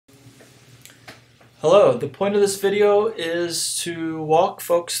Hello, the point of this video is to walk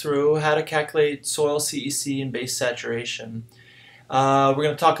folks through how to calculate soil CEC and base saturation. We're going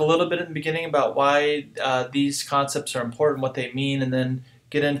to talk a little bit in the beginning about why these concepts are important, what they mean, and then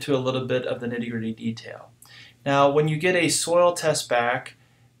get into a little bit of the nitty-gritty detail. Now, when you get a soil test back,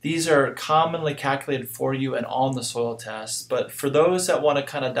 these are commonly calculated for you and on the soil test, but for those that want to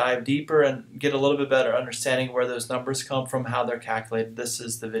kind of dive deeper and get a little bit better understanding where those numbers come from, how they're calculated, this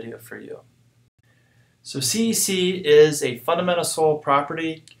is the video for you. So CEC is a fundamental soil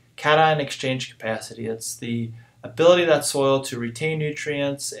property, cation exchange capacity. It's the ability of that soil to retain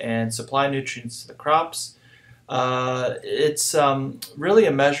nutrients and supply nutrients to the crops. It's really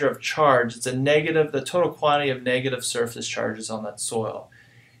a measure of charge. It's the total quantity of negative surface charges on that soil.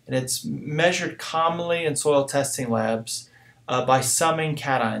 And it's measured commonly in soil testing labs by summing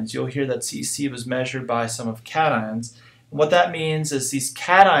cations. You'll hear that CEC was measured by sum of cations. And what that means is these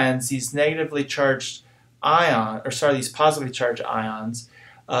cations, these negatively charged these positively charged ions,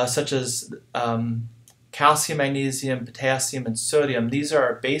 such as calcium, magnesium, potassium, and sodium. These are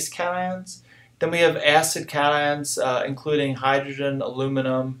our base cations. Then we have acid cations, including hydrogen,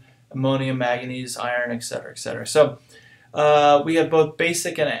 aluminum, ammonium, manganese, iron, etc., etc. So we have both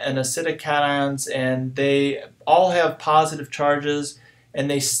basic and acidic cations, and they all have positive charges,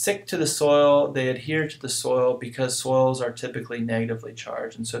 and they stick to the soil, they adhere to the soil because soils are typically negatively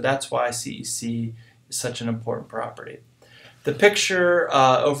charged. And so that's why CEC is such an important property. The picture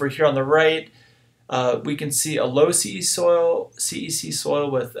over here on the right, we can see a low CEC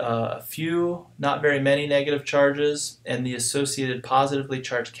soil with a few, not very many negative charges, and the associated positively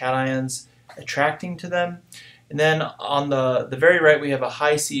charged cations attracting to them. And then on the very right, we have a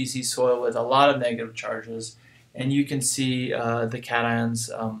high CEC soil with a lot of negative charges, and you can see the cations,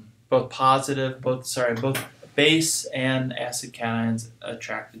 both base and acid cations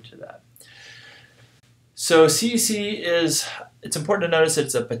attracted to that. So CEC it's important to notice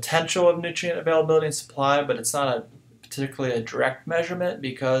it's a potential of nutrient availability and supply, but it's not particularly a direct measurement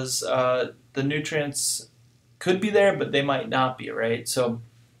because the nutrients could be there, but they might not be, right? So,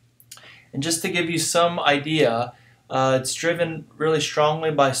 and just to give you some idea, it's driven really strongly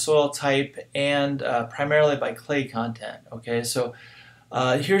by soil type and primarily by clay content, okay? So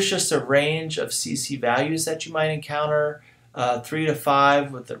here's just a range of CEC values that you might encounter, 3 to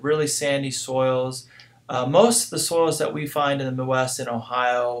 5 with the really sandy soils. Most of the soils that we find in the Midwest and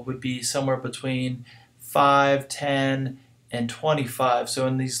Ohio would be somewhere between 5, 10, and 25. So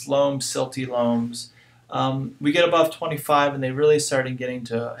in these loams, silty loams, we get above 25 and they really start getting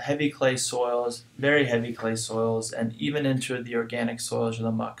to heavy clay soils, very heavy clay soils, and even into the organic soils or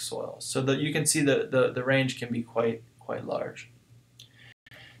the muck soils. So that you can see the range can be quite large.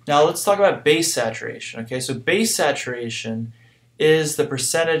 Now let's talk about base saturation. Okay, so base saturation is the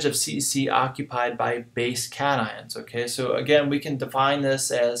percentage of CEC occupied by base cations. Okay, so again, we can define this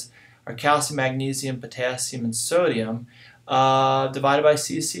as our calcium, magnesium, potassium, and sodium divided by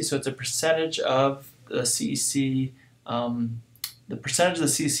CEC. So it's a percentage of the CEC, the percentage of the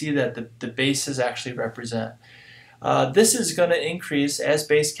CEC that the bases actually represent. This is going to increase as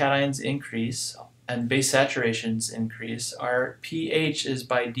base cations increase and base saturations increase. Our pH is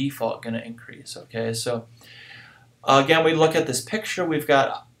by default going to increase. Okay, so again, we look at this picture, we've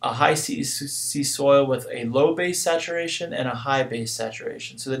got a high CEC soil with a low base saturation and a high base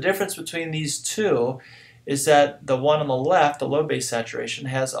saturation. So the difference between these two is that the one on the left, the low base saturation,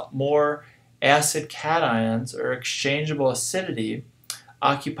 has more acid cations or exchangeable acidity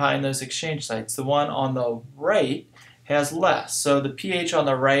occupying those exchange sites. The one on the right has less. So the pH on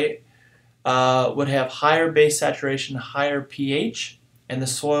the right would have higher base saturation, higher pH, and the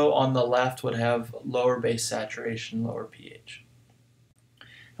soil on the left would have lower base saturation, lower pH.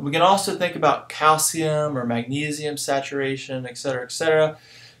 And we can also think about calcium or magnesium saturation, etc., etc.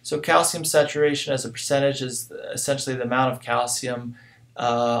 So calcium saturation as a percentage is essentially the amount of calcium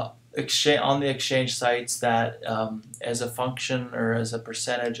on the exchange sites that as a function or as a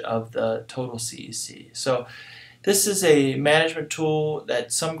percentage of the total CEC. So this is a management tool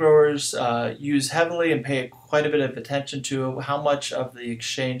that some growers use heavily and pay quite a bit of attention to. How much of the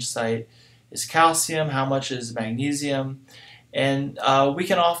exchange site is calcium, how much is magnesium, and we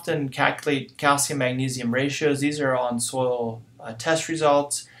can often calculate calcium-magnesium ratios. These are on soil test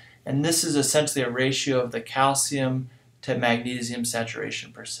results, and this is essentially a ratio of the calcium to magnesium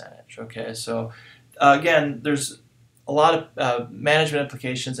saturation percentage. Okay, so again, there's a lot of management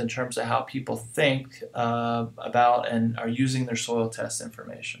implications in terms of how people think about and are using their soil test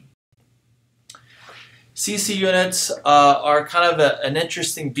information. CEC units are kind of an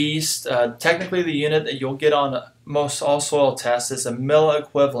interesting beast. Technically, the unit that you'll get on most all soil tests is a mill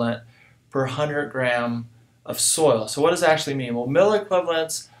equivalent per 100 gram of soil. So what does that actually mean? Well,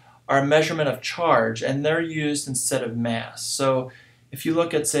 milliequivalents are a measurement of charge, and they're used instead of mass. So if you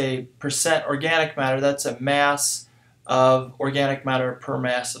look at, say, percent organic matter, that's a mass of organic matter per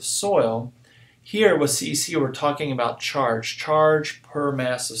mass of soil. Here with CEC, we're talking about charge per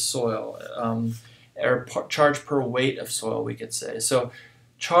mass of soil, or charge per weight of soil, we could say. So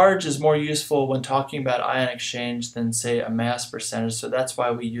charge is more useful when talking about ion exchange than, say, a mass percentage. So that's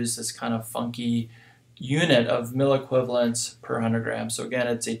why we use this kind of funky unit of milliequivalents per 100 grams. So again,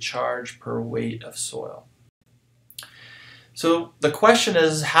 it's a charge per weight of soil. So the question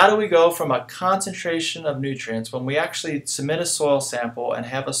is, how do we go from a concentration of nutrients? When we actually submit a soil sample and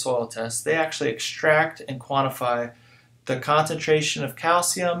have a soil test, they actually extract and quantify the concentration of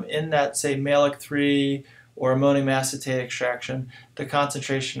calcium in that, say, malic 3 or ammonium acetate extraction, the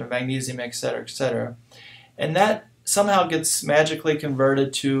concentration of magnesium, etc., etc. And that somehow gets magically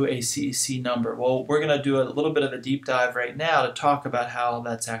converted to a CEC number. Well, we're going to do a little bit of a deep dive right now to talk about how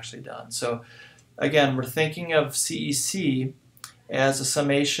that's actually done. So again, we're thinking of CEC as a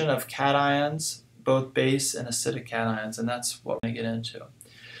summation of cations, both base and acidic cations, and that's what we're going to get into.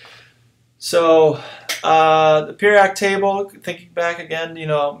 So the periodic table, thinking back again,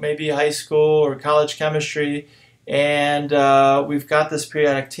 maybe high school or college chemistry, and we've got this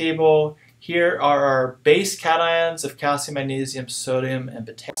periodic table. Here are our base cations of calcium, magnesium, sodium, and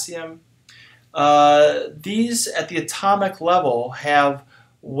potassium. These at the atomic level have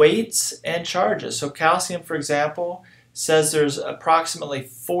weights and charges. So calcium, for example, says there's approximately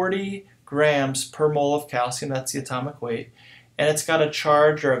 40 grams per mole of calcium. That's the atomic weight. And it's got a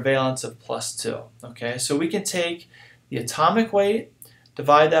charge or a valence of +2. Okay, so we can take the atomic weight,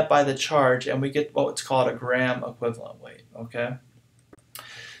 divide that by the charge, and we get what's called a gram equivalent weight. Okay,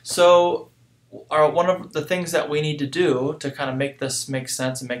 so one of the things that we need to do to kind of make this make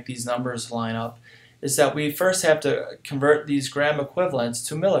sense and make these numbers line up is that we first have to convert these gram equivalents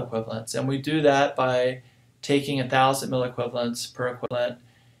to milliequivalents, and we do that by taking 1,000 milliequivalents per equivalent,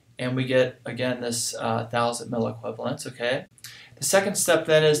 and we get, again, this 1,000 milliequivalents. Okay. The second step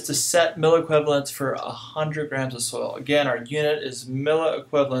then is to set milliequivalents for 100 grams of soil. Again, our unit is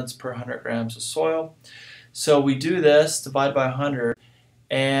milliequivalents per 100 grams of soil. So we do this, divide by 100,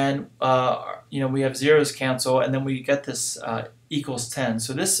 and we have zeros cancel, and then we get this equals 10.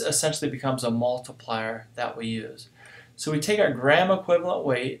 So this essentially becomes a multiplier that we use. So we take our gram equivalent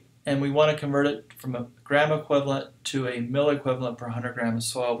weight, and we want to convert it from a gram equivalent to a milliequivalent per 100 grams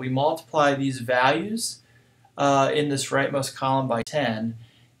of soil. We multiply these values in this rightmost column by 10,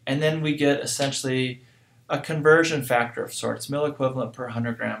 and then we get essentially a conversion factor of sorts, milliequivalent per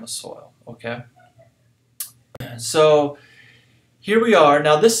 100 grams of soil. Okay, so here we are.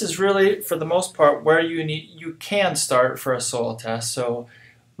 Now this is really, for the most part, where you can start for a soil test. So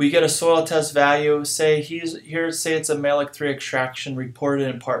we get a soil test value. Say say it's a malic 3 extraction reported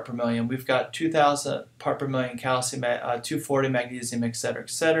in part per million. We've got 2,000 part per million calcium, 240 magnesium, etc.,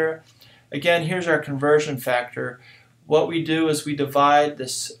 etc. Again, here's our conversion factor. What we do is we divide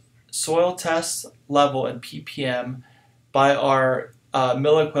this soil test level in ppm by our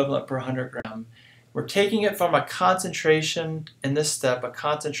milliequivalent per 100 gram. We're taking it from a concentration, in this step, a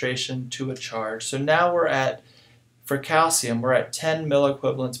concentration to a charge. So now we're at, for calcium, we're at 10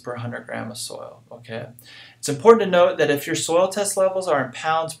 milliequivalents per 100 gram of soil. Okay. It's important to note that if your soil test levels are in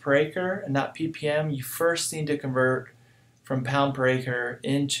pounds per acre and not ppm, you first need to convert from pound per acre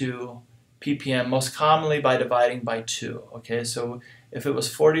into ppm, most commonly by dividing by 2. Okay, so if it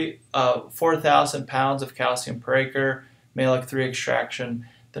was 4,000 pounds of calcium per acre, malic 3 extraction,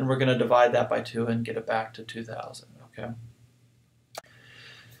 then we're going to divide that by 2 and get it back to 2,000. Okay.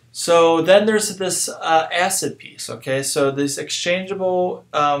 So then there's this acid piece. Okay, so this exchangeable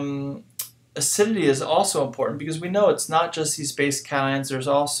acidity is also important because we know it's not just these base cations. There's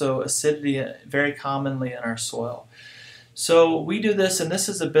also acidity very commonly in our soil. So we do this, and this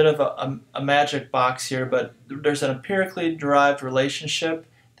is a bit of a magic box here, but there's an empirically derived relationship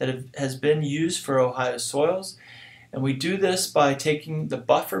that has been used for Ohio soils. And we do this by taking the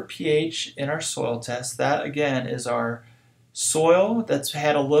buffer pH in our soil test. That, again, is our soil that's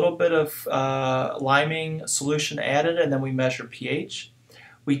had a little bit of liming solution added, and then we measure pH.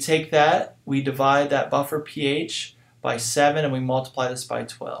 We take that, we divide that buffer pH by 7, and we multiply this by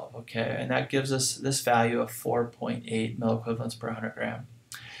 12, okay? And that gives us this value of 4.8 milliequivalents per 100 gram.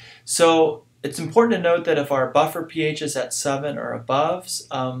 So it's important to note that if our buffer pH is at 7 or above,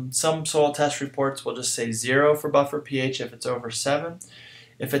 some soil test reports will just say 0 for buffer pH if it's over 7.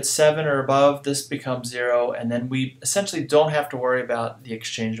 If it's 7 or above, this becomes 0, and then we essentially don't have to worry about the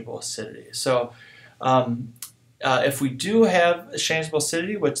exchangeable acidity. So if we do have exchangeable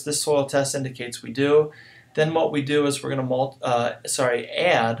acidity, which this soil test indicates we do, then what we do is we're going to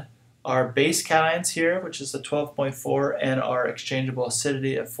add our base cations here, which is the 12.4, and our exchangeable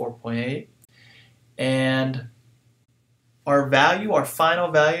acidity at 4.8. And our value, our final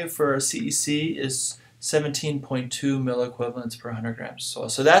value for CEC is 17.2 milliequivalents per 100 grams of soil.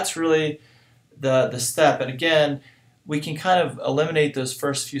 So that's really the step. And again, we can kind of eliminate those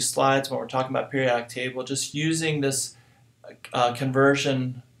first few slides when we're talking about periodic table, just using this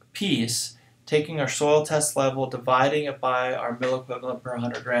conversion piece, taking our soil test level, dividing it by our milliequivalent per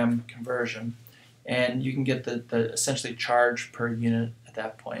 100 gram conversion, and you can get the essentially charge per unit at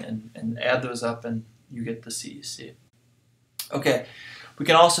that point, and add those up and you get the CEC. Okay, we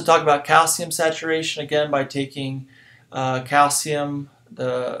can also talk about calcium saturation again by taking calcium,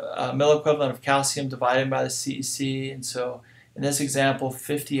 the milliequivalent of calcium divided by the CEC. And so in this example,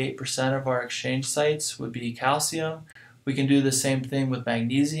 58% of our exchange sites would be calcium. We can do the same thing with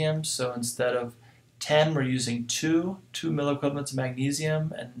magnesium. So instead of 10, we're using 2 milliequivalents of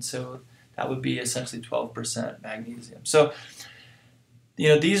magnesium, and so that would be essentially 12% magnesium. So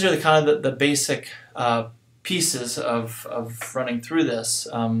these are the kind of the basic pieces of running through this.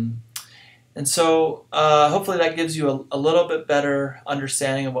 And so hopefully that gives you a little bit better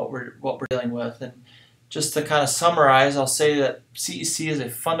understanding of what we're dealing with. And just to kind of summarize, I'll say that CEC is a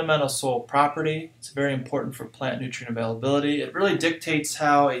fundamental soil property. It's very important for plant nutrient availability. It really dictates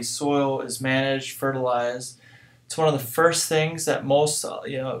how a soil is managed, fertilized. It's one of the first things that most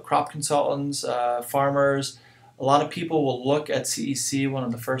crop consultants, farmers, a lot of people will look at CEC. One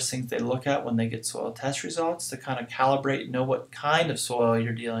of the first things they look at when they get soil test results to kind of calibrate and know what kind of soil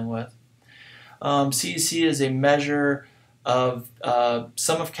you're dealing with. CEC is a measure of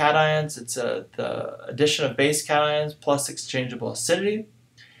sum of cations. It's the addition of base cations plus exchangeable acidity.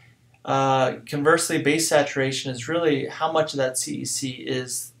 Conversely, base saturation is really how much of that CEC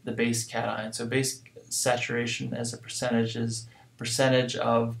is the base cation. So base saturation as a percentage is percentage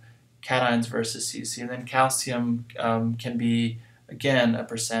of cations versus CEC. And then calcium can be, again, a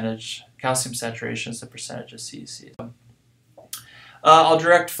percentage. Calcium saturation is the percentage of CEC. I'll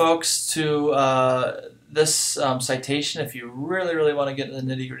direct folks to this citation if you really want to get into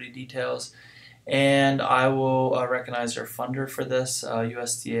the nitty-gritty details, and I will recognize our funder for this,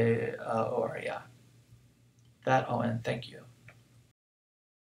 USDA OREI. That I'll end. Thank you.